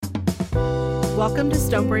Welcome to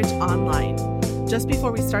Stonebridge Online. Just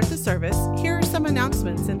before we start the service, here are some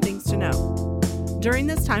announcements and things to know. During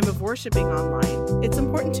this time of worshiping online, it's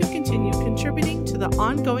important to continue contributing to the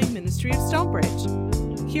ongoing ministry of Stonebridge.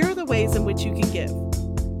 Here are the ways in which you can give.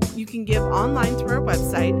 You can give online through our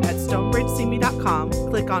website at stonebridgecme.com.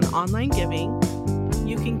 Click on Online Giving.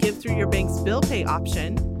 You can give through your bank's bill pay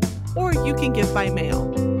option, or you can give by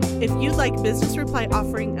mail. If you'd like business reply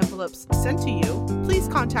offering envelopes sent to you, please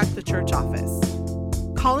contact the church office.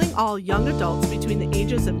 Calling all young adults between the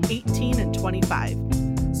ages of 18 and 25.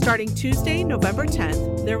 Starting Tuesday, November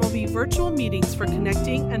 10th, there will be virtual meetings for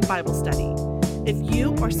connecting and Bible study. If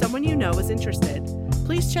you or someone you know is interested,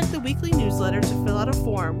 please check the weekly newsletter to fill out a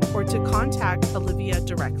form or to contact Olivia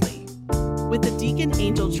directly. With the Deacon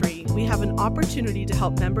Angel Tree, we have an opportunity to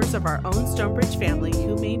help members of our own Stonebridge family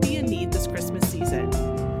who may be in need this Christmas season.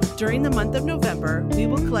 During the month of November, we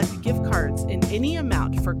will collect gift cards in any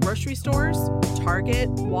amount for grocery stores, Target,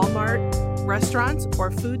 Walmart, restaurants,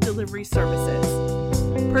 or food delivery services.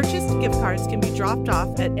 Purchased gift cards can be dropped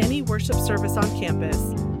off at any worship service on campus,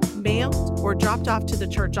 mailed, or dropped off to the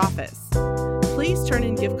church office. Please turn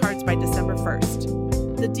in gift cards by December 1st.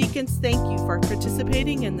 The deacons thank you for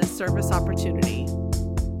participating in this service opportunity.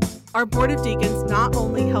 Our Board of Deacons not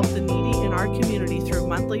only help the needy in our community through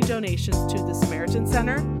monthly donations to the Samaritan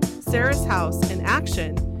Center, Sarah's House, and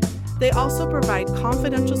Action, they also provide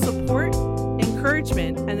confidential support,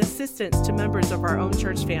 encouragement, and assistance to members of our own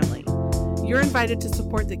church family. You're invited to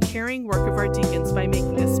support the caring work of our deacons by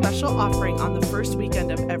making a special offering on the first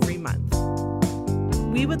weekend of every month.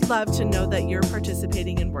 We would love to know that you're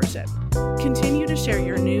participating in worship. Continue to share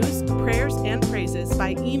your news, prayers, and praises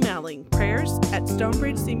by emailing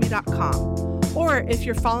prayers@stonebridgecme.com. Or if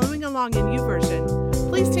you're following along in YouVersion,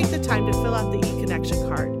 please take the time to fill out the eConnection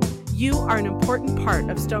card. You are an important part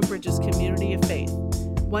of Stonebridge's community of faith.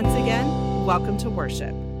 Once again, welcome to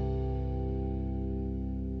worship.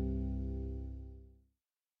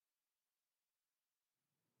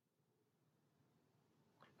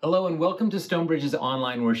 Hello and welcome to Stonebridge's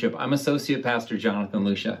online worship. I'm Associate Pastor Jonathan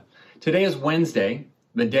Lucia. Today is Wednesday,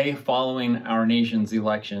 the day following our nation's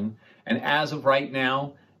election, and as of right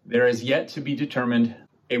now, there is yet to be determined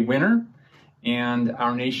a winner, and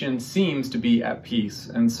our nation seems to be at peace.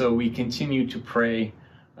 And so we continue to pray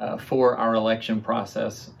for our election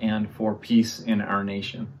process and for peace in our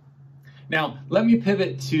nation. Now, let me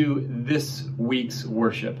pivot to this week's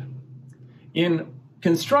worship. In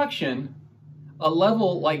construction, a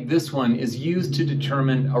level like this one is used to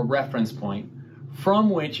determine a reference point from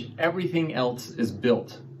which everything else is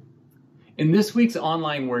built. In this week's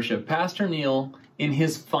online worship, Pastor Neil, in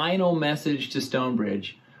his final message to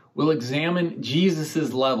Stonebridge, will examine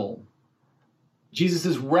Jesus' level,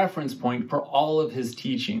 Jesus' reference point for all of his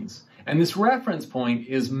teachings. And this reference point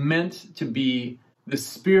is meant to be the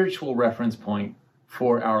spiritual reference point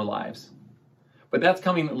for our lives. But that's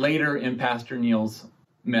coming later in Pastor Neil's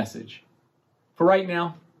message. For right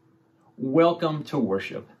now, welcome to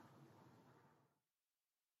worship.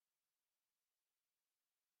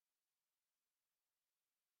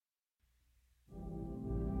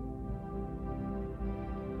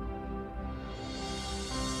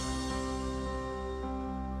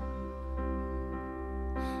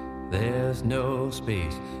 There's no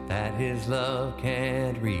space that his love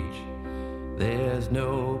can't reach. There's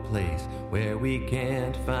no place where we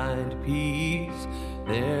can't find peace.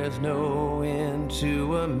 There's no end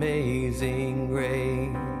to amazing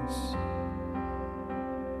grace.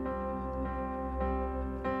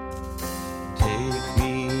 Take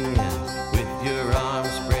me in with your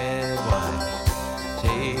arms spread wide.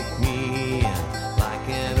 Take me in like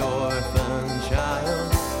an orphan child.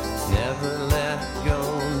 Never let go,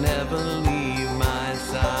 never leave my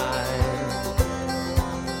side.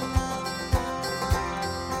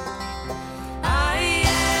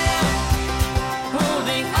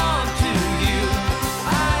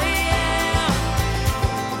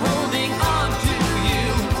 Holding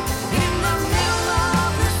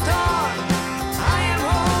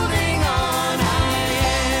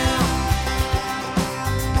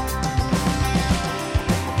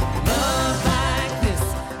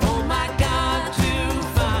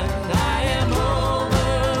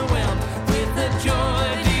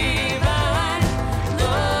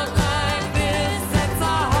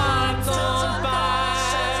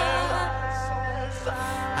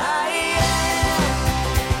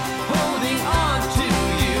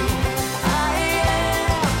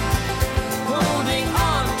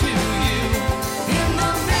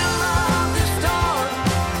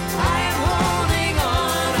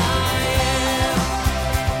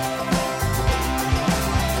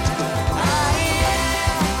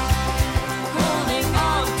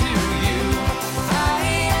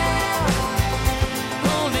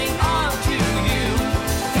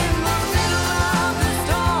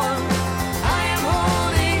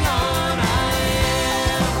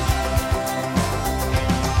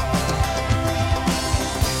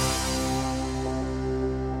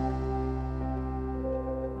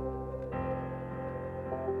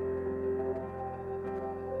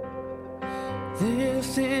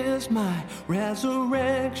my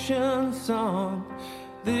resurrection song.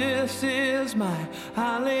 This is my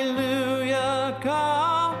hallelujah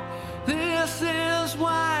call. This is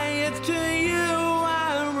why it's to you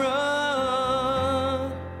I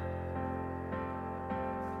run.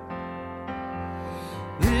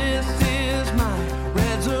 This is my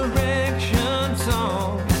resurrection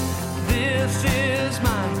song. This is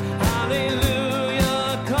my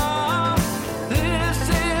hallelujah call. This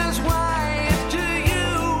is why it's to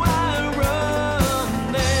you I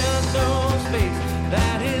run. There's no space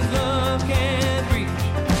that his love can't reach.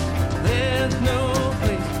 There's no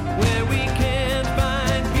place where we can't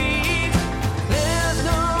find peace. There's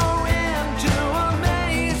no end to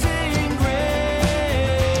amazing grace.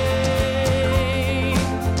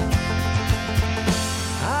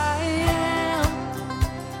 I am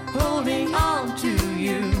holding on to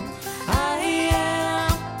you. I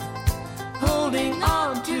am holding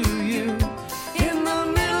on to you. In the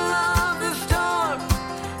middle of the storm,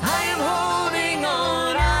 I am holding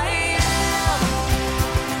on. I am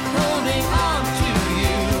holding on to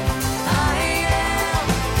you. I am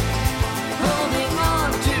holding on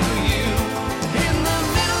to you. In the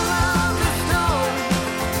middle of the storm,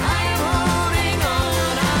 I am holding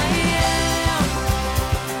on. I am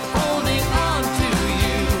holding on to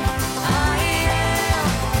you. I am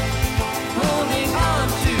holding on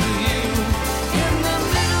to you. In the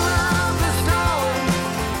middle of the storm,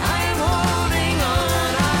 I am holding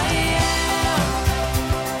on. I am.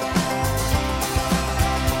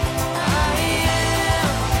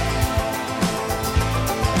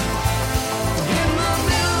 In the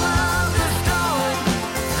middle of the storm,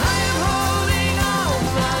 I am holding on.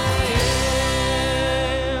 I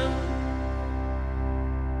am.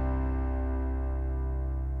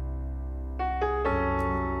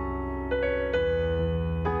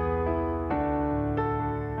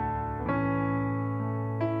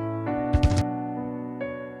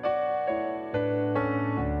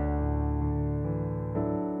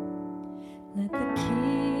 Let the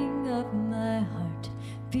king of my heart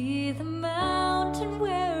be the mountain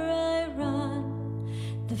where I run,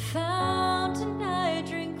 the fountain I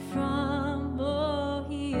drink from. Oh,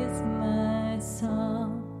 he is my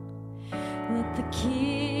song. Let the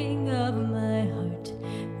king of my heart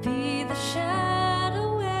be the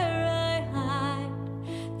shadow where I hide,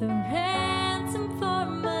 the ransom for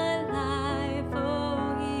my life.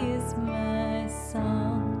 Oh, he is my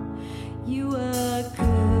song. You are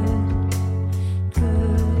good.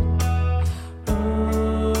 Good.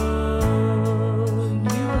 Oh,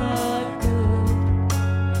 you are good.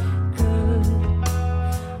 Good.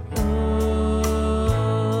 Oh,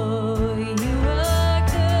 you are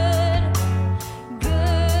good.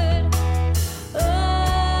 Good. Oh,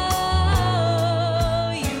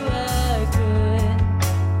 you are good.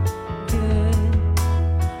 Good.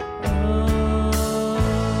 Oh.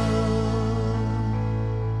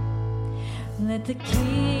 Let the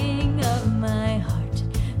king of my heart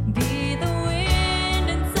be the wind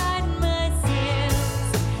inside my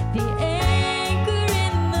sails, the anchor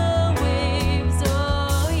in the waves.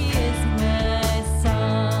 Oh, he is my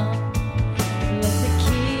song. Let the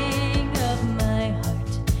king of my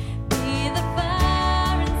heart be the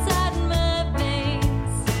fire inside my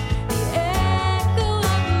veins, the echo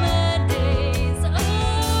of my days.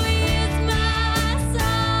 Oh, he is my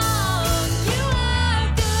song. You are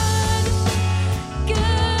good,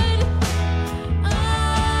 good. Oh,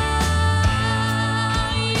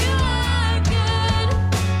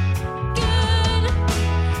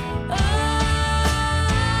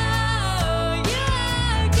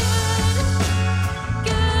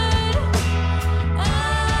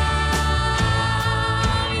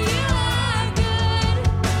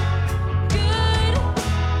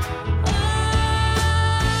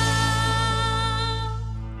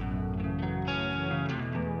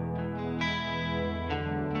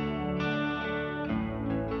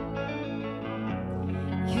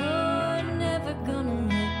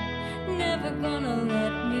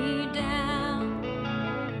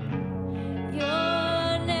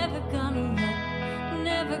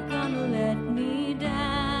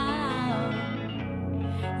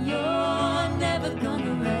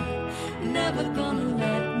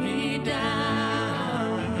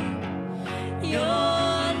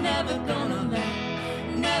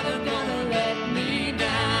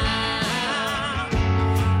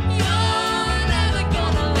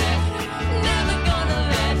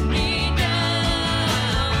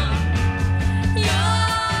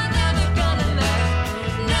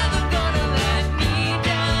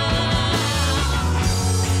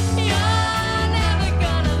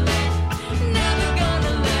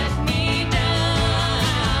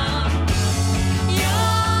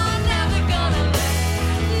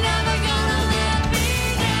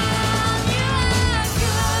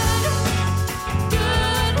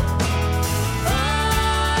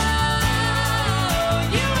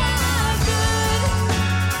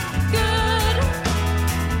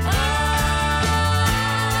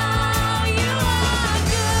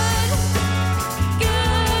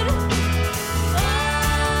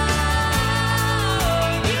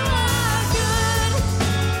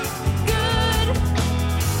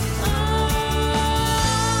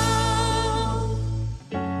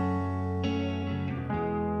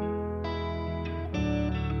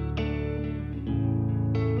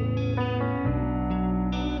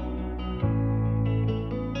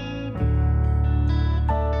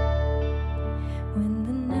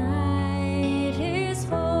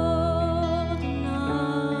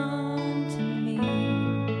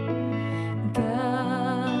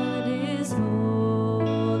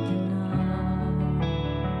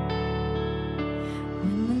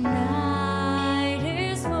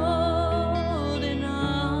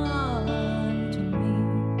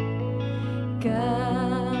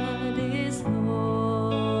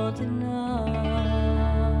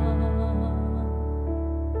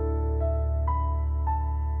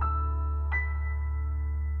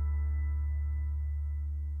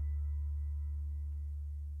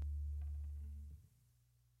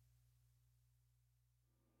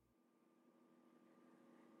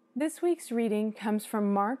 This week's reading comes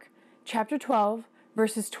from Mark chapter 12,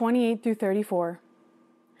 verses 28 through 34.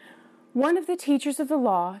 One of the teachers of the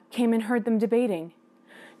law came and heard them debating.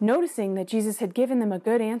 Noticing that Jesus had given them a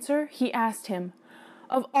good answer, he asked him,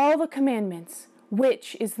 "Of all the commandments,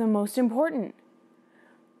 which is the most important?"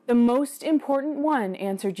 "The most important one,"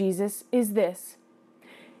 answered Jesus, "is this.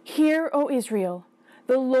 Hear, O Israel,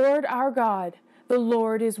 the Lord our God, the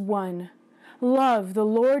Lord is one. Love the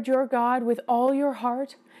Lord your God with all your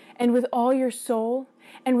heart, and with all your soul,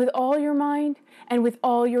 and with all your mind, and with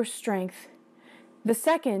all your strength. The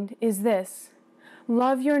second is this.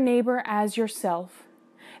 Love your neighbor as yourself.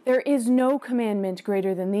 There is no commandment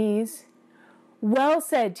greater than these." "Well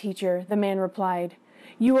said, teacher," the man replied.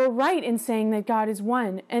 "You are right in saying that God is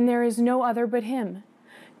one, and there is no other but Him.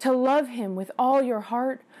 To love Him with all your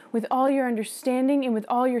heart, with all your understanding, and with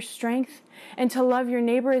all your strength, and to love your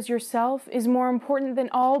neighbor as yourself is more important than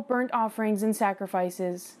all burnt offerings and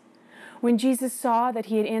sacrifices." When Jesus saw that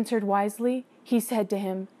he had answered wisely, he said to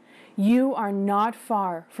him, "You are not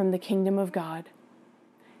far from the kingdom of God."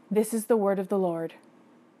 This is the word of the Lord.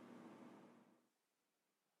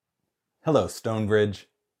 Hello,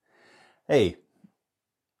 Stonebridge. Hey,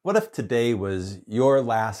 what if today was your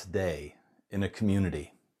last day in a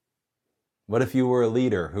community? What if you were a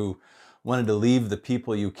leader who wanted to leave the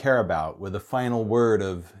people you care about with a final word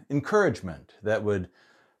of encouragement that would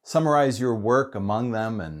summarize your work among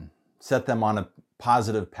them and set them on a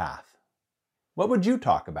positive path? What would you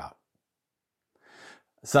talk about?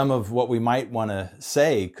 Some of what we might want to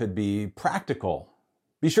say could be practical.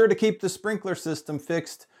 Be sure to keep the sprinkler system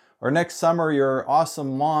fixed, or next summer your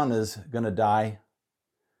awesome lawn is going to die.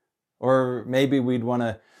 Or maybe we'd want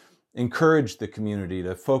to encourage the community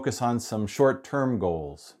to focus on some short-term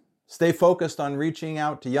goals. Stay focused on reaching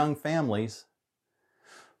out to young families.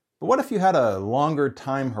 But what if you had a longer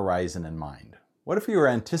time horizon in mind? What if you were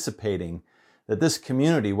anticipating that this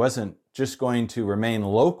community wasn't just going to remain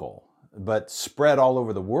local, but spread all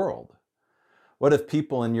over the world? What if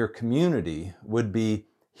people in your community would be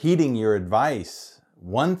heeding your advice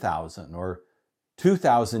 1,000 or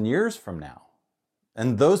 2,000 years from now?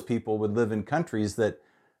 And those people would live in countries that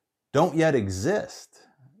don't yet exist,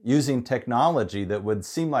 using technology that would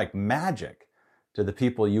seem like magic to the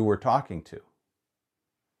people you were talking to.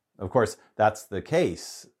 Of course, that's the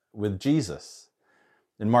case with Jesus.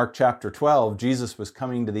 In Mark chapter 12, Jesus was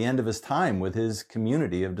coming to the end of his time with his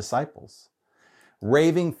community of disciples.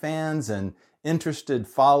 Raving fans and interested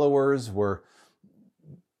followers were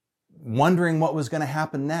wondering what was going to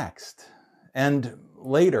happen next. And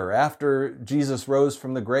later, after Jesus rose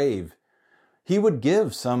from the grave, he would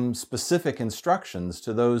give some specific instructions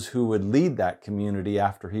to those who would lead that community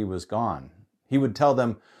after he was gone. He would tell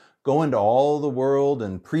them, "Go into all the world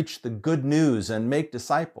and preach the good news and make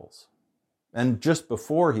disciples." And just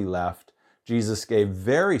before he left, Jesus gave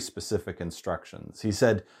very specific instructions. He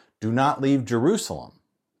said, "Do not leave Jerusalem,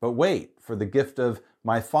 but wait for the gift of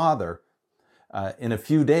my Father. In a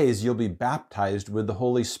few days, you'll be baptized with the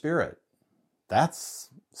Holy Spirit." That's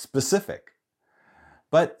specific.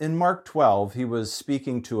 But in Mark 12, he was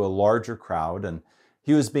speaking to a larger crowd, and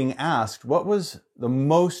he was being asked, what was the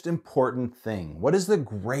most important thing? What is the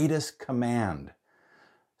greatest command?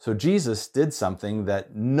 So Jesus did something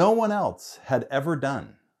that no one else had ever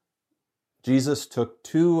done. Jesus took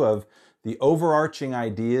two of the overarching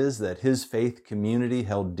ideas that his faith community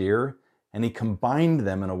held dear, and he combined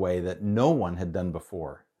them in a way that no one had done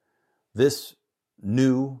before. This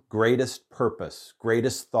new greatest purpose,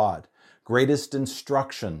 greatest thought, greatest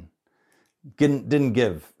instruction didn't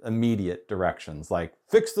give immediate directions like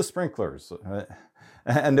fix the sprinklers.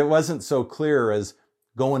 And it wasn't so clear as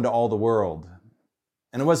go into all the world.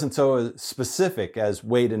 And it wasn't so specific as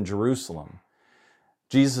wait in Jerusalem.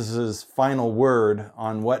 Jesus' final word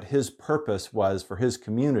on what his purpose was for his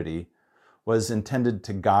community was intended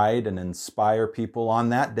to guide and inspire people on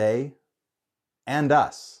that day and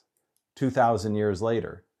us 2,000 years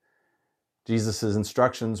later. Jesus'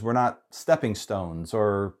 instructions were not stepping stones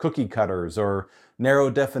or cookie cutters or narrow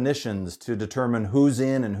definitions to determine who's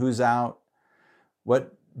in and who's out.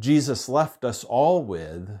 What Jesus left us all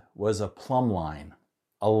with was a plumb line,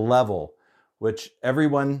 a level which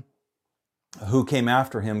everyone who came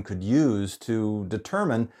after him could use to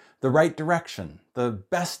determine the right direction, the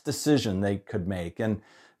best decision they could make, and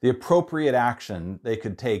the appropriate action they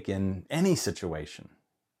could take in any situation.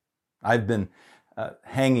 I've been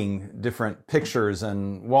hanging different pictures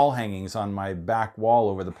and wall hangings on my back wall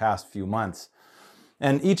over the past few months.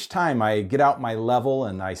 And each time I get out my level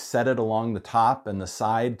and I set it along the top and the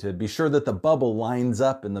side to be sure that the bubble lines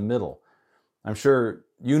up in the middle. I'm sure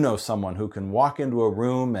you know someone who can walk into a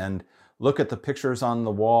room and look at the pictures on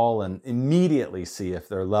the wall and immediately see if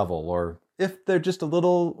they're level or if they're just a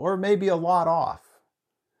little or maybe a lot off.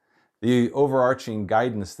 The overarching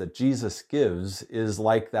guidance that Jesus gives is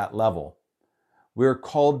like that level. We're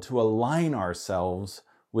called to align ourselves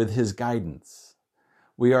with his guidance.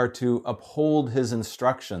 We are to uphold his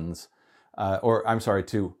instructions,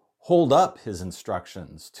 to hold up his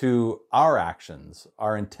instructions to our actions,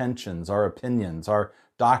 our intentions, our opinions, our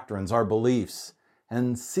doctrines, our beliefs,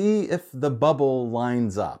 and see if the bubble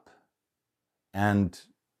lines up. And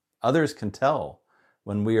others can tell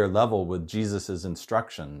when we are level with Jesus'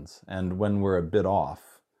 instructions and when we're a bit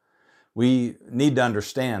off. We need to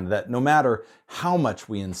understand that no matter how much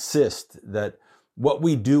we insist that what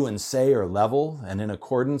we do and say are level and in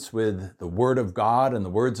accordance with the Word of God and the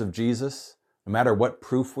words of Jesus, no matter what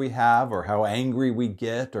proof we have or how angry we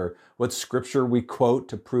get or what scripture we quote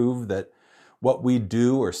to prove that what we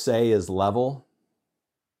do or say is level,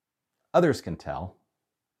 others can tell.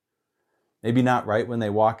 Maybe not right when they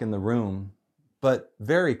walk in the room, but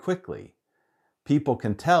very quickly, people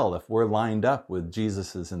can tell if we're lined up with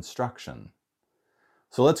Jesus' instruction.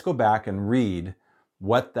 So let's go back and read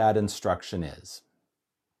what that instruction is.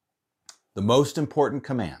 The most important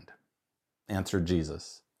command, answered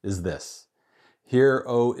Jesus, is this: Hear,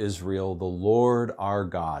 O Israel, the Lord our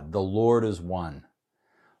God, the Lord is one.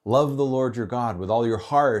 Love the Lord your God with all your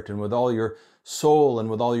heart and with all your soul and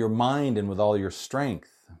with all your mind and with all your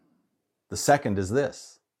strength. The second is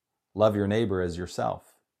this: love your neighbor as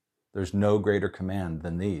yourself. There's no greater command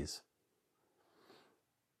than these.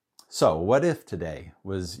 So, what if today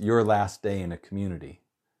was your last day in a community?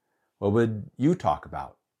 What would you talk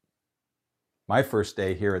about? My first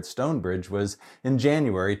day here at Stonebridge was in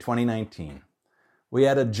January 2019. We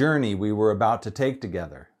had a journey we were about to take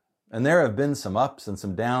together, and there have been some ups and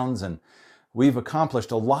some downs, and we've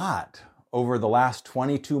accomplished a lot over the last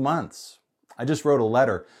 22 months. I just wrote a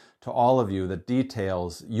letter to all of you that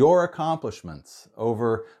details your accomplishments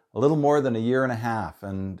over a little more than a year and a half,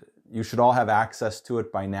 and you should all have access to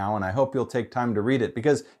it by now, and I hope you'll take time to read it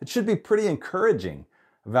because it should be pretty encouraging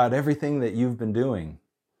about everything that you've been doing.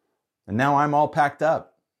 And now I'm all packed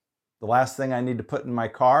up. The last thing I need to put in my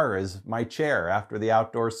car is my chair after the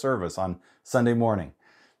outdoor service on Sunday morning.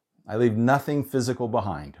 I leave nothing physical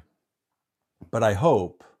behind. But I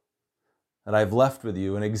hope that I've left with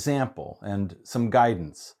you an example and some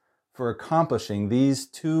guidance for accomplishing these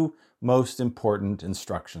two most important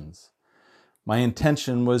instructions. My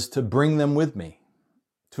intention was to bring them with me,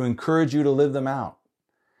 to encourage you to live them out,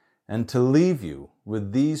 and to leave you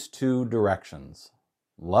with these two directions: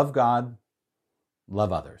 love God,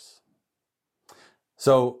 love others.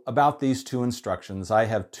 So about these two instructions, I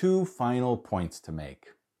have two final points to make.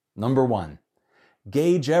 Number one,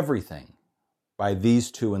 gauge everything by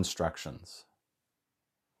these two instructions.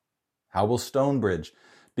 How will Stonebridge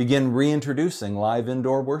begin reintroducing live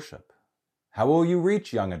indoor worship? How will you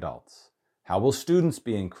reach young adults? How will students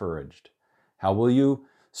be encouraged? How will you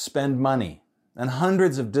spend money? And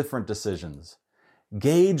hundreds of different decisions.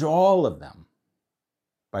 Gauge all of them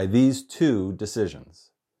by these two decisions.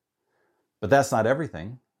 But that's not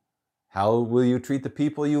everything. How will you treat the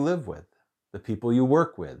people you live with, the people you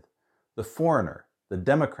work with, the foreigner, the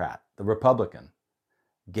Democrat, the Republican?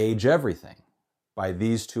 Gauge everything by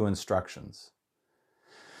these two instructions.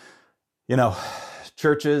 You know,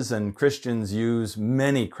 churches and Christians use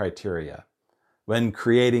many criteria when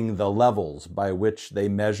creating the levels by which they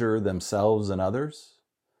measure themselves and others.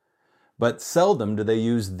 But seldom do they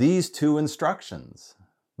use these two instructions.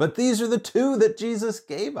 But these are the two that Jesus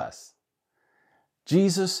gave us.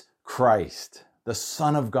 Jesus Christ, the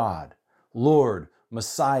Son of God, Lord,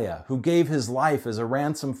 Messiah, who gave his life as a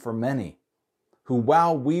ransom for many, who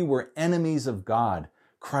while we were enemies of God,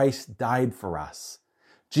 Christ died for us.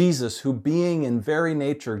 Jesus, who being in very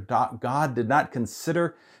nature God, did not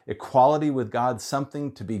consider equality with God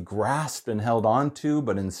something to be grasped and held on to,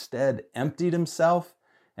 but instead emptied himself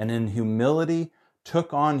and in humility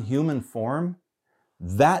took on human form.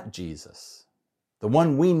 That Jesus, the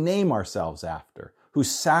one we name ourselves after, whose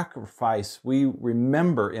sacrifice we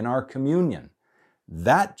remember in our communion,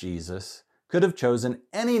 that Jesus could have chosen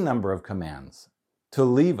any number of commands to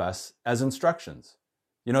leave us as instructions.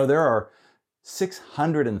 You know, there are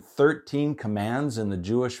 613 commands in the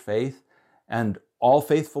Jewish faith, and all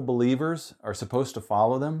faithful believers are supposed to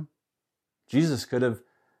follow them. Jesus could have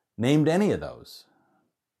named any of those,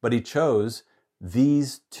 but he chose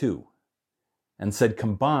these two and said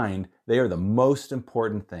combined, they are the most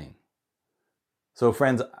important thing. So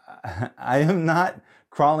friends, I am not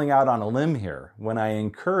crawling out on a limb here when I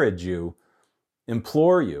encourage you,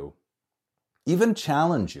 implore you, even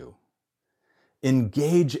challenge you.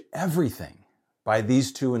 Engage everything by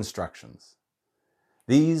these two instructions.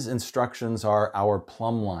 These instructions are our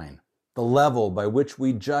plumb line, the level by which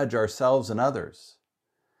we judge ourselves and others.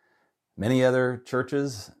 Many other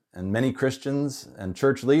churches and many Christians and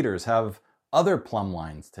church leaders have other plumb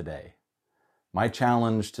lines today. My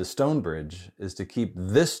challenge to Stonebridge is to keep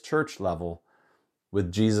this church level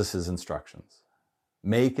with Jesus' instructions.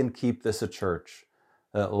 Make and keep this a church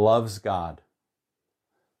that loves God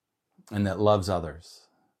and that loves others,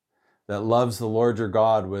 that loves the Lord your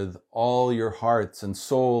God with all your hearts and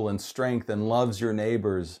soul and strength, and loves your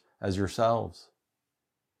neighbors as yourselves.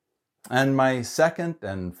 And my second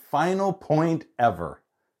and final point ever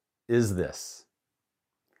is this: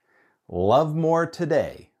 love more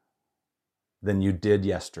today than you did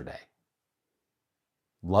yesterday.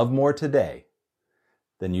 Love more today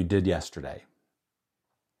than you did yesterday.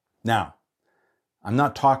 Now, I'm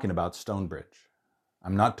not talking about Stonebridge.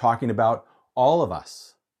 I'm not talking about all of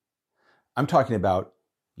us. I'm talking about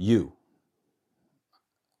you.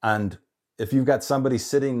 And if you've got somebody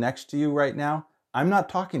sitting next to you right now, I'm not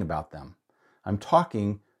talking about them. I'm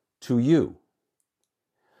talking to you.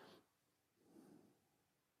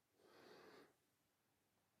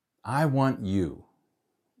 I want you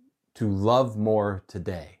to love more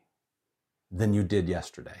today than you did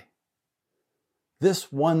yesterday.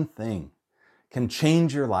 This one thing can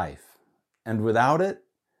change your life, and without it,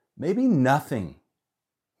 maybe nothing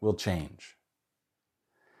will change.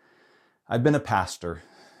 I've been a pastor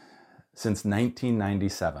since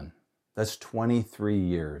 1997. That's 23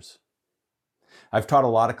 years. I've taught a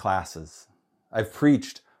lot of classes. I've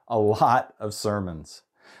preached a lot of sermons.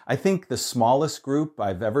 I think the smallest group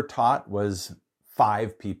I've ever taught was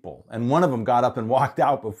 5 people, and one of them got up and walked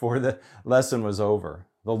out before the lesson was over.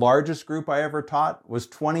 The largest group I ever taught was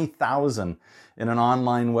 20,000 in an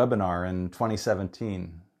online webinar in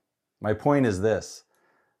 2017. My point is this: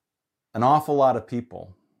 an awful lot of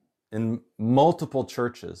people in multiple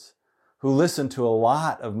churches who listen to a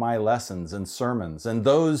lot of my lessons and sermons, and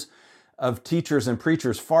those of teachers and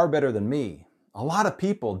preachers far better than me. A lot of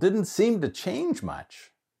people didn't seem to change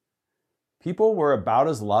much. People were about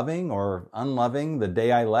as loving or unloving the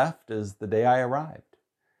day I left as the day I arrived.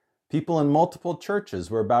 People in multiple churches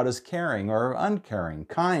were about as caring or uncaring,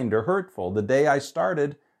 kind or hurtful the day I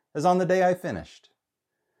started as on the day I finished.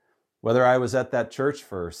 Whether I was at that church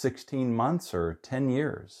for 16 months or 10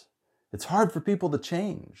 years, it's hard for people to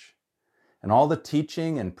change. And all the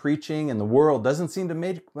teaching and preaching in the world doesn't seem to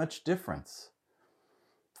make much difference.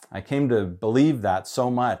 I came to believe that so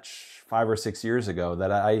much 5 or 6 years ago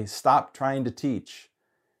that I stopped trying to teach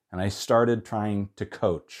and I started trying to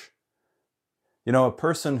coach. You know, a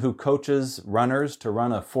person who coaches runners to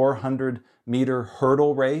run a 400-meter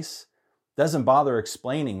hurdle race doesn't bother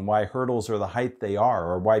explaining why hurdles are the height they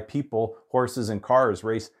are, or why people, horses, and cars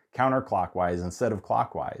race counterclockwise instead of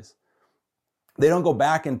clockwise. They don't go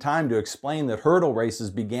back in time to explain that hurdle races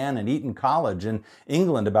began at Eton College in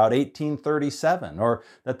England about 1837, or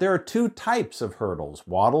that there are 2 types of hurdles: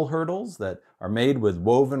 wattle hurdles that are made with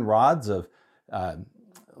woven rods of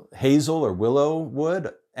hazel or willow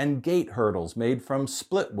wood, and gate hurdles made from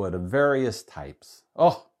split wood of various types.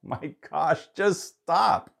 Oh my gosh, just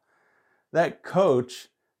stop. That coach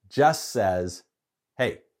just says,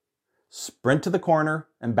 hey, sprint to the corner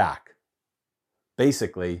and back.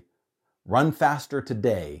 Basically, run faster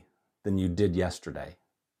today than you did yesterday.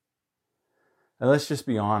 And let's just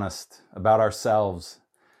be honest about ourselves.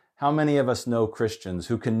 How many of us know Christians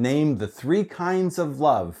who can name the 3 kinds of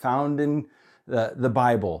love found in the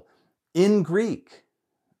Bible in Greek?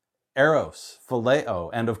 Eros, phileo,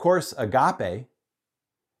 and of course agape.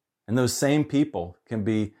 And those same people can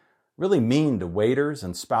be really mean to waiters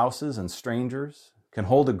and spouses and strangers, can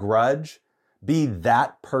hold a grudge, be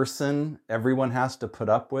that person everyone has to put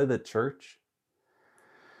up with at church.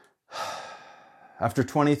 After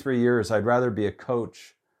 23 years, I'd rather be a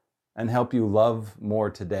coach and help you love more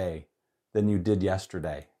today than you did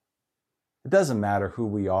yesterday. It doesn't matter who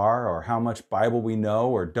we are or how much Bible we know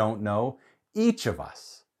or don't know. Each of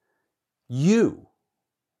us, you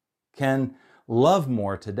can love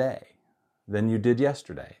more today than you did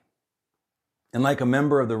yesterday. And like a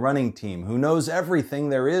member of the running team who knows everything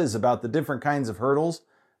there is about the different kinds of hurdles,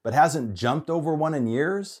 but hasn't jumped over one in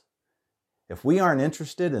years, if we aren't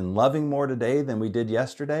interested in loving more today than we did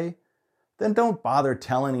yesterday, then don't bother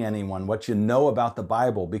telling anyone what you know about the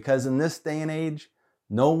Bible, because in this day and age,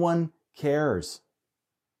 no one cares.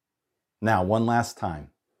 Now, one last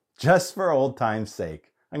time, just for old time's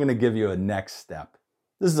sake, I'm going to give you a next step.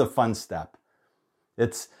 This is a fun step.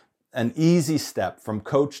 It's an easy step from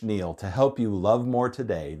Coach Neil to help you love more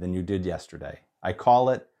today than you did yesterday. I call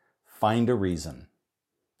it find a reason.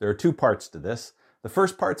 There are two parts to this. The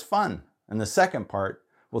first part's fun, and the second part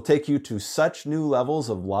will take you to such new levels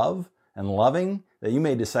of love and loving that you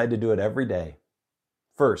may decide to do it every day.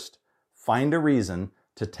 First, find a reason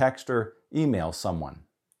to text or email someone.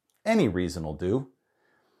 Any reason will do.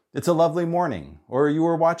 It's a lovely morning, or you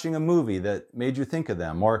were watching a movie that made you think of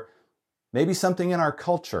them, or maybe something in our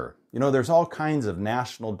culture. You know, there's all kinds of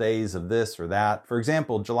national days of this or that. For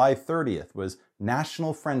example, July 30th was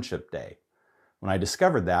National Friendship Day. When I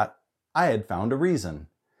discovered that, I had found a reason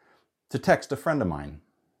to text a friend of mine.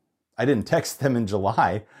 I didn't text them in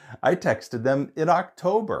July. I texted them in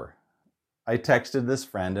October. I texted this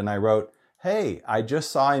friend and I wrote, "Hey, I just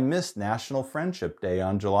saw I missed National Friendship Day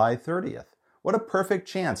on July 30th. What a perfect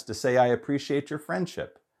chance to say I appreciate your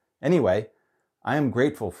friendship. Anyway, I am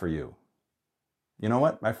grateful for you." You know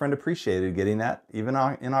what? My friend appreciated getting that even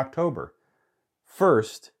in October.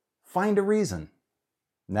 First, find a reason.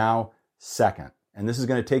 Now, second, and this is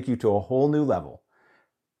going to take you to a whole new level.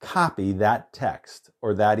 Copy that text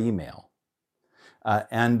or that email.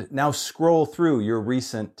 And now scroll through your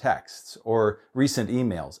recent texts or recent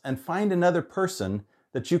emails and find another person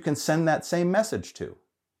that you can send that same message to.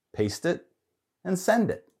 Paste it and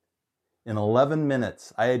send it. In 11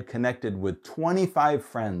 minutes, I had connected with 25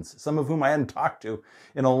 friends, some of whom I hadn't talked to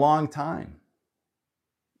in a long time.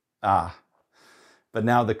 But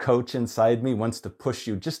now the coach inside me wants to push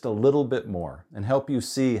you just a little bit more and help you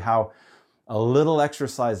see how a little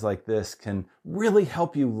exercise like this can really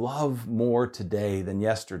help you love more today than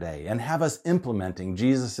yesterday and have us implementing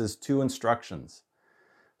Jesus' 2 instructions.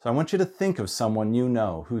 So I want you to think of someone you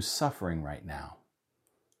know who's suffering right now.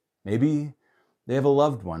 Maybe they have a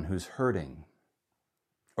loved one who's hurting,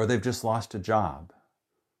 or they've just lost a job,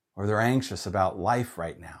 or they're anxious about life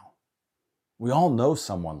right now. We all know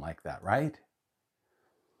someone like that, right?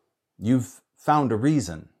 You've found a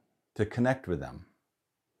reason to connect with them.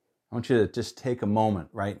 I want you to just take a moment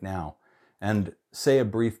right now and say a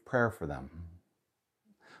brief prayer for them.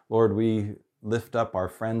 Lord, we lift up our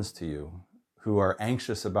friends to you who are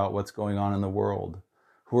anxious about what's going on in the world,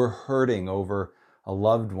 who are hurting over a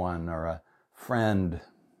loved one or a friend,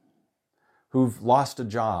 who've lost a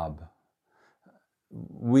job.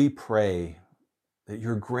 We pray that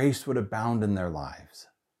your grace would abound in their lives,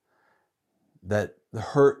 that the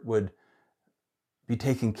hurt would be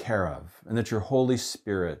taken care of, and that your Holy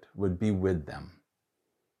Spirit would be with them.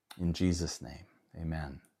 In Jesus' name,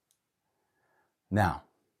 amen. Now,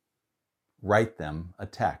 write them a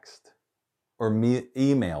text, or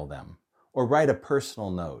email them, or write a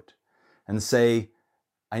personal note and say,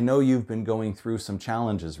 "I know you've been going through some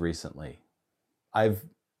challenges recently.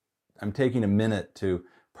 I'm taking a minute to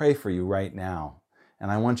pray for you right now, and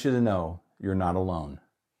I want you to know you're not alone."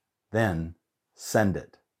 Then send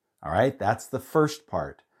it. All right, that's the first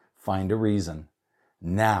part. Find a reason.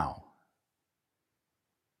 Now,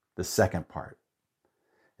 the second part.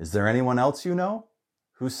 Is there anyone else you know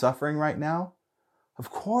who's suffering right now?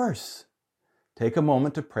 Of course. Take a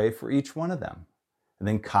moment to pray for each one of them, and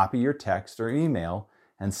then copy your text or email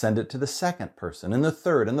and send it to the second person, and the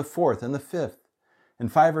third, and the fourth, and the fifth. In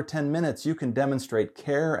 5 or 10 minutes, you can demonstrate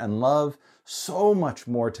care and love so much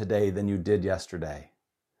more today than you did yesterday.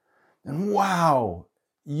 And wow,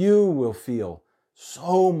 you will feel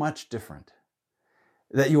so much different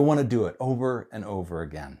that you'll want to do it over and over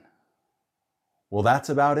again. Well, that's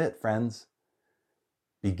about it, friends.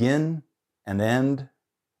 Begin and end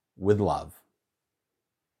with love.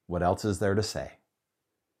 What else is there to say?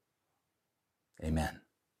 Amen.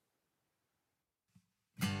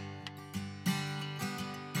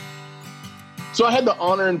 So I had the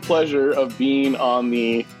honor and pleasure of being on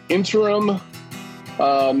the interim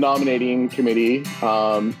nominating committee,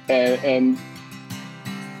 and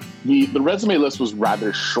the resume list was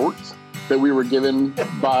rather short that we were given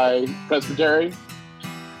by Presbytery.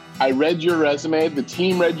 I read your resume, the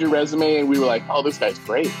team read your resume, and we were like, "Oh, this guy's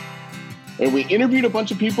great." And we interviewed a bunch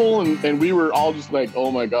of people, and we were all just like, "Oh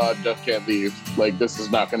my God, Jeff can't leave. Like, this is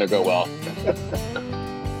not going to go well."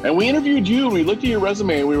 And we interviewed you, and we looked at your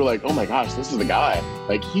resume, and we were like, "Oh my gosh, this is the guy.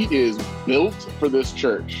 Like, he is built for this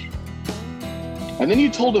church." And then you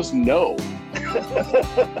told us no.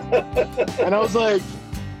 And I was like,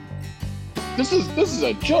 this is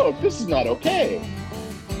a joke. This is not okay.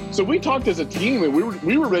 So we talked as a team, and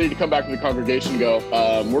we were ready to come back to the congregation and go,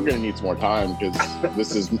 we're going to need some more time,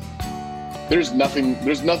 because there's nothing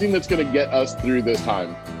that's going to get us through this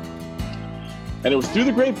time. And it was through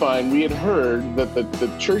the grapevine we had heard that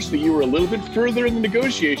the church that you were a little bit further in the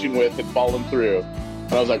negotiation with had fallen through.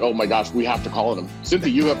 And I was like, "Oh my gosh, we have to call him.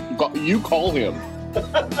 Cynthia, you call him."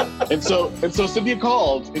 and so Cynthia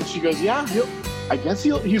called, and she goes, "Yeah, I guess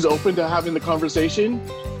he's open to having the conversation.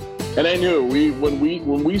 And I knew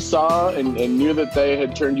when we saw and knew that they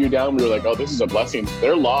had turned you down, we were like, oh, this is a blessing.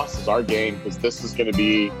 Their loss is our gain, because this is going to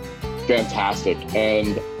be fantastic.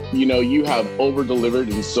 And, you have over-delivered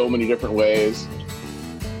in so many different ways.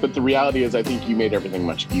 But the reality is, I think you made everything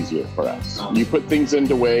much easier for us. You put things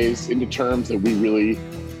into terms that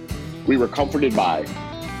we were comforted by.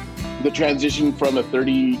 The transition from a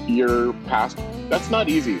 30-year past, that's not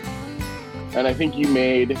easy. And I think you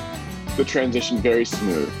made the transition very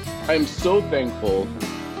smooth. I'm so thankful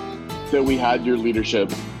that we had your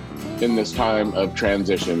leadership in this time of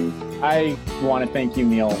transition. I want to thank you,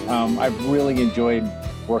 Neil. I've really enjoyed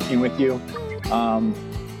working with you.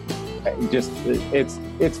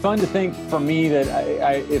 It's fun to think for me that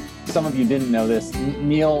if some of you didn't know this,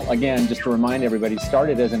 Neil, again, just to remind everybody,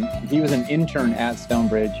 started he was an intern at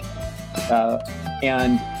Stonebridge.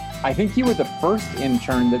 And I think you were the first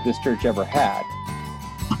intern that this church ever had.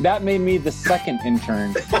 That made me the second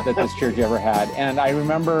intern that this church ever had. And I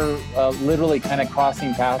remember literally kind of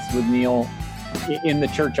crossing paths with Neil in the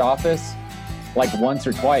church office, like once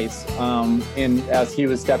or twice, as he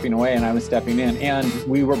was stepping away and I was stepping in. And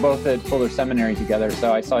we were both at Fuller Seminary together,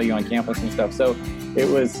 so I saw you on campus and stuff. So it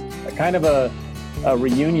was kind of a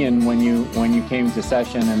reunion when you came to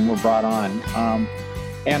session and were brought on.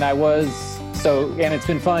 And it's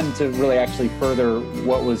been fun to really actually further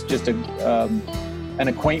what was just an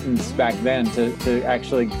acquaintance back then to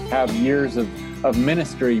actually have years of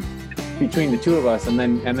ministry between the two of us, and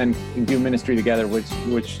then do ministry together, which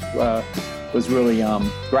was really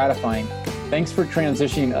gratifying. Thanks for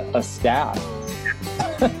transitioning a staff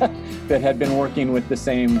that had been working with the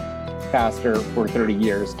same pastor for 30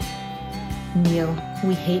 years. Neil,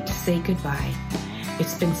 we hate to say goodbye.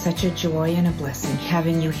 It's been such a joy and a blessing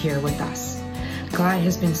having you here with us. God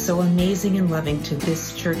has been so amazing and loving to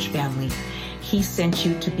this church family. He sent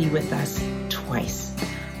you to be with us twice.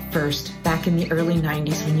 First, back in the early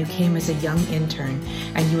 90s when you came as a young intern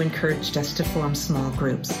and you encouraged us to form small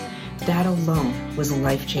groups. That alone was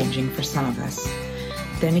life-changing for some of us.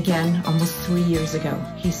 Then again, almost 3 years ago,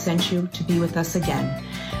 he sent you to be with us again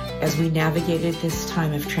as we navigated this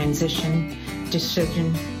time of transition,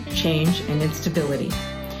 decision, change, and instability.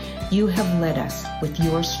 You have led us with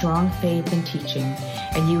your strong faith and teaching,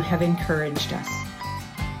 and you have encouraged us.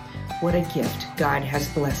 What a gift God has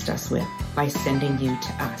blessed us with by sending you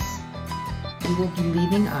to us. You will be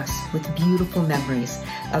leaving us with beautiful memories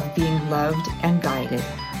of being loved and guided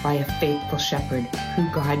by a faithful shepherd who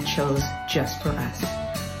God chose just for us,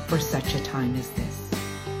 for such a time as this.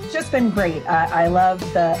 It's just been great. I love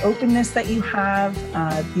the openness that you have,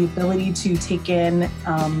 the ability to take in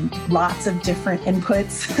lots of different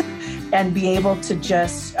inputs and be able to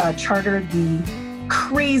just charter the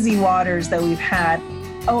crazy waters that we've had.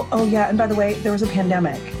 Oh yeah, and by the way, there was a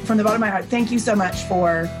pandemic. From the bottom of my heart, thank you so much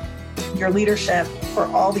for your leadership, for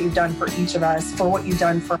all that you've done for each of us, for what you've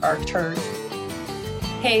done for our church.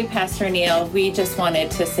 Hey, Pastor Neil, we just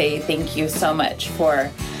wanted to say thank you so much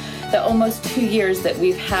for the almost 2 years that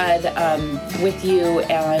we've had with you,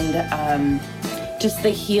 and just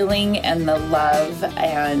the healing and the love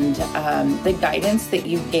and the guidance that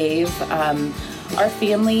you gave our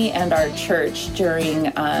family and our church during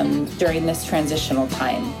this transitional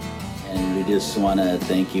time. And we just want to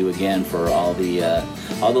thank you again for all the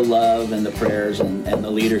love and the prayers and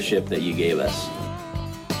the leadership that you gave us.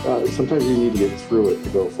 Sometimes you need to get through it to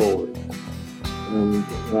go forward. And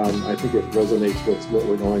I think it resonates with what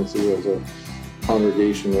we're going through as a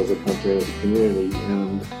congregation, as a country, as a community.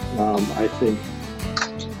 And I think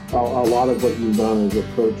a lot of what you've done is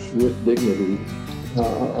approached with dignity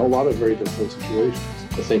a lot of very difficult situations.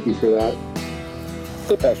 So thank you for that.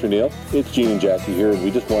 Hey, Pastor Neil. It's Gene and Jackie here, and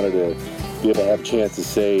we just wanted to be able to have a chance to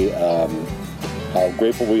say how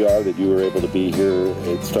grateful we are that you were able to be here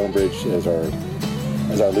at Stonebridge as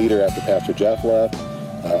our leader after Pastor Jeff left.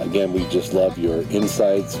 Again, we just love your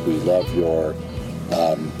insights. We love your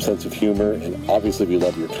sense of humor, and obviously we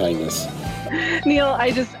love your kindness. Neil,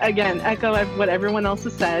 I just, again, echo what everyone else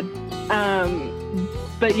has said.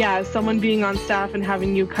 But yeah, someone being on staff and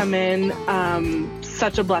having you come in,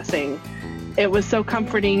 such a blessing. It was so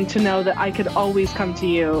comforting to know that I could always come to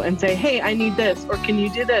you and say, hey, I need this, or can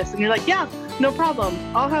you do this? And you're like, yeah, no problem.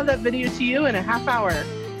 I'll have that video to you in a half hour.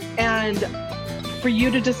 And for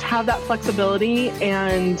you to just have that flexibility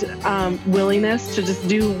and willingness to just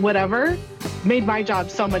do whatever made my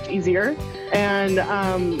job so much easier. And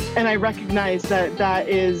I recognize that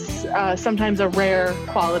is sometimes a rare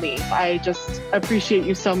quality. I just appreciate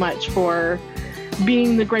you so much for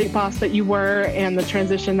being the great boss that you were and the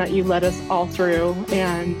transition that you led us all through.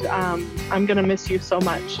 And I'm going to miss you so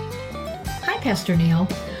much. Hi, Pastor Neil.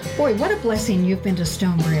 Boy, what a blessing you've been to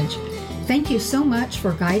Stonebridge. Thank you so much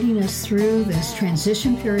for guiding us through this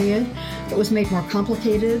transition period that was made more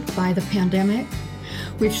complicated by the pandemic.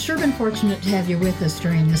 We've sure been fortunate to have you with us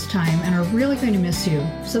during this time and are really going to miss you.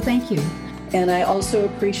 So thank you. And I also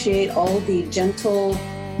appreciate all the gentle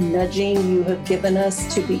nudging you have given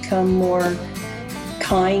us to become more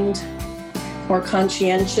kind, more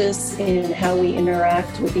conscientious in how we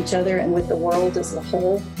interact with each other and with the world as a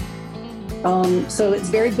whole. So it's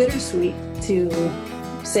very bittersweet to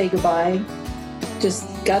say goodbye. Just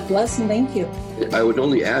God bless and thank you. I would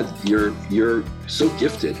only add, you're so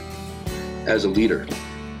gifted as a leader.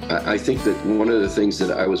 I think that one of the things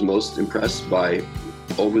that I was most impressed by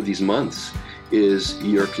over these months is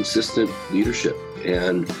your consistent leadership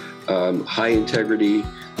and high integrity,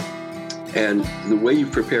 and the way you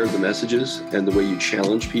prepare the messages and the way you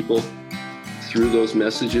challenge people through those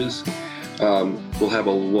messages will have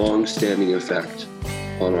a long-standing effect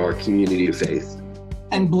on our community of faith.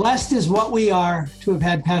 And blessed is what we are to have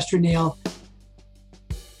had Pastor Neil.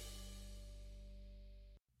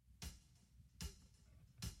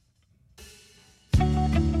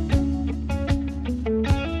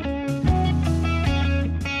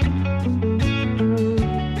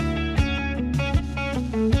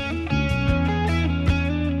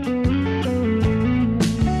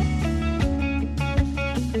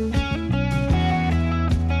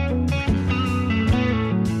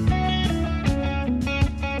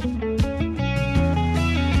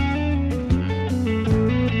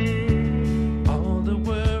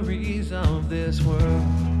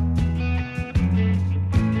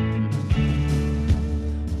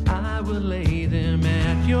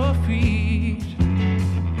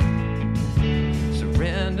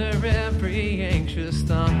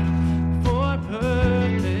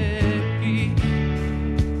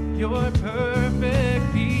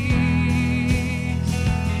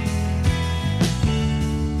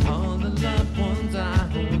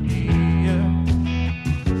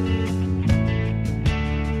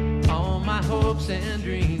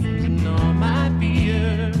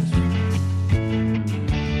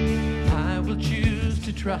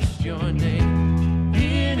 Trust your name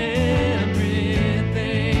in everything,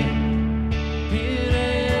 in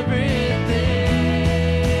everything.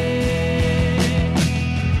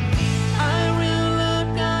 I will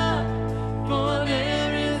look up, for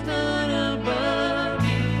there is none above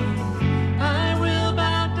you. I will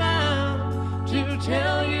bow down to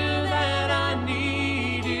tell you that I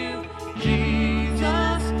need you,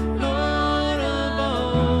 Jesus, Lord of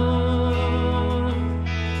all.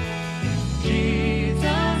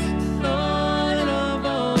 Jesus, Lord of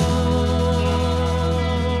all.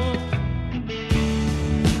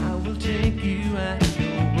 I will take you at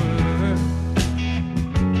your word.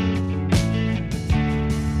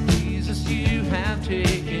 Jesus, you have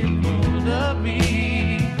taken hold of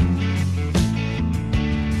me.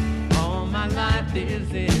 All my life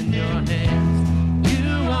is in your hands. You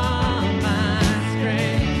are my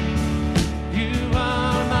strength. You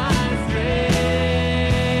are my strength.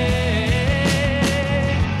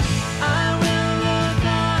 I will look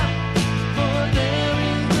up, for there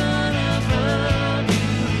is none above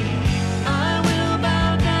you. I will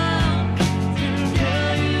bow down to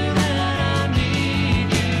tell you that I need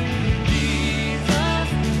you, Jesus,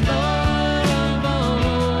 Lord of all.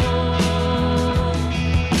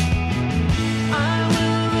 I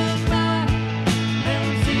will look back and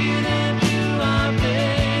see that you are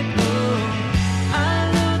faithful. I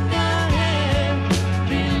look ahead,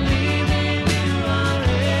 believing you are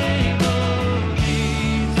able,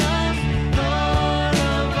 Jesus, Lord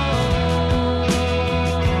of all.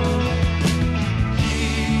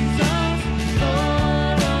 Jesus,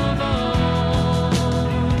 Lord of all.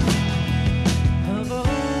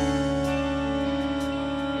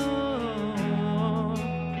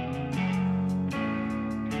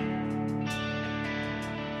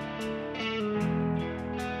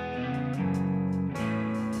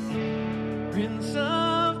 Prince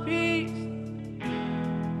of Peace,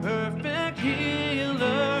 perfect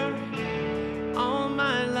healer, all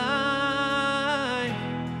my life,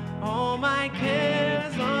 all my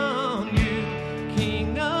cares on you,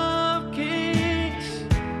 King of Kings,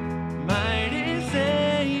 mighty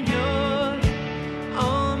Savior,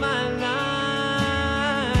 all my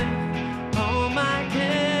life, all my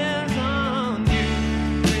cares on you,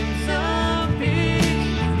 Prince of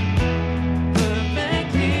Peace,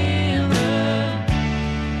 perfect healer,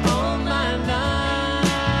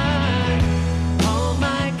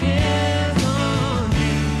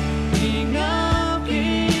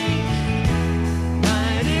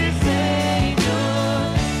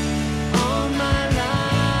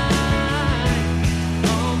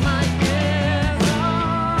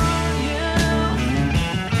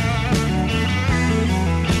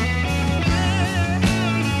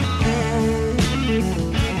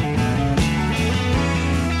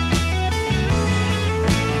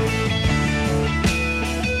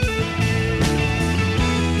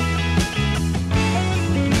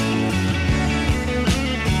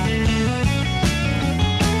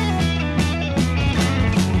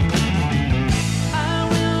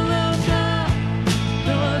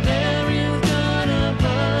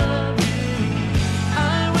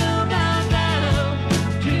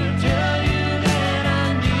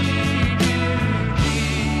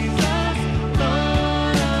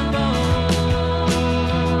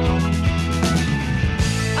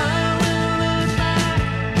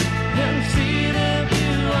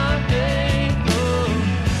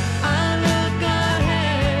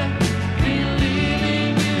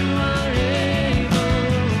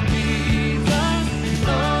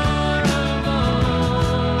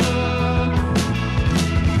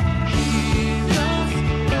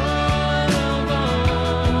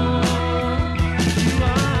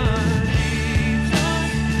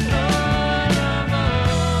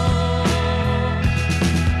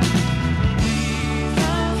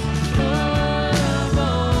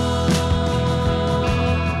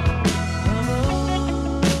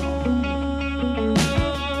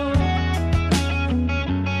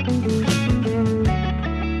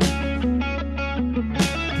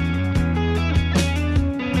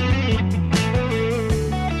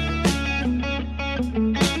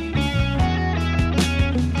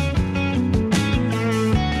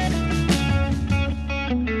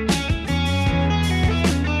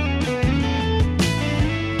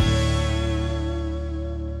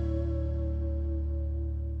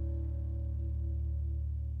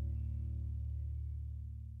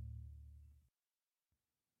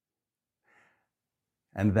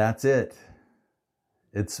 And that's it.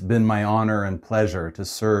 It's been my honor and pleasure to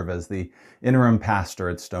serve as the interim pastor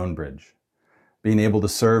at Stonebridge. Being able to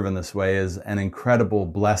serve in this way is an incredible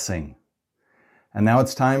blessing. And now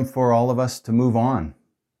it's time for all of us to move on.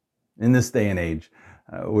 In this day and age,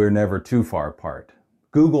 we're never too far apart.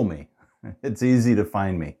 Google me. It's easy to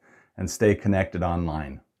find me and stay connected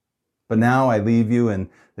online. But now I leave you in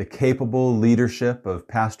the capable leadership of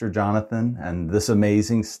Pastor Jonathan and this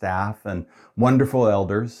amazing staff and wonderful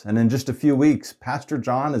elders. And in just a few weeks, Pastor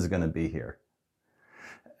John is going to be here.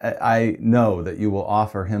 I know that you will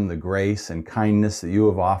offer him the grace and kindness that you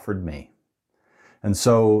have offered me. And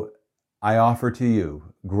so I offer to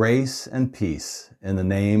you grace and peace in the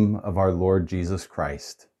name of our Lord Jesus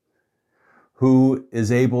Christ, who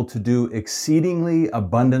is able to do exceedingly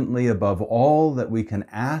abundantly above all that we can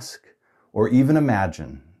ask or even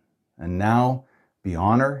imagine. And now be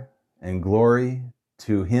honor and glory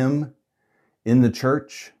to him in the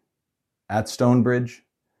church, at Stonebridge,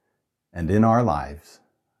 and in our lives,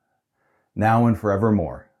 now and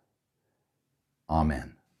forevermore.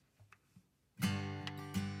 Amen.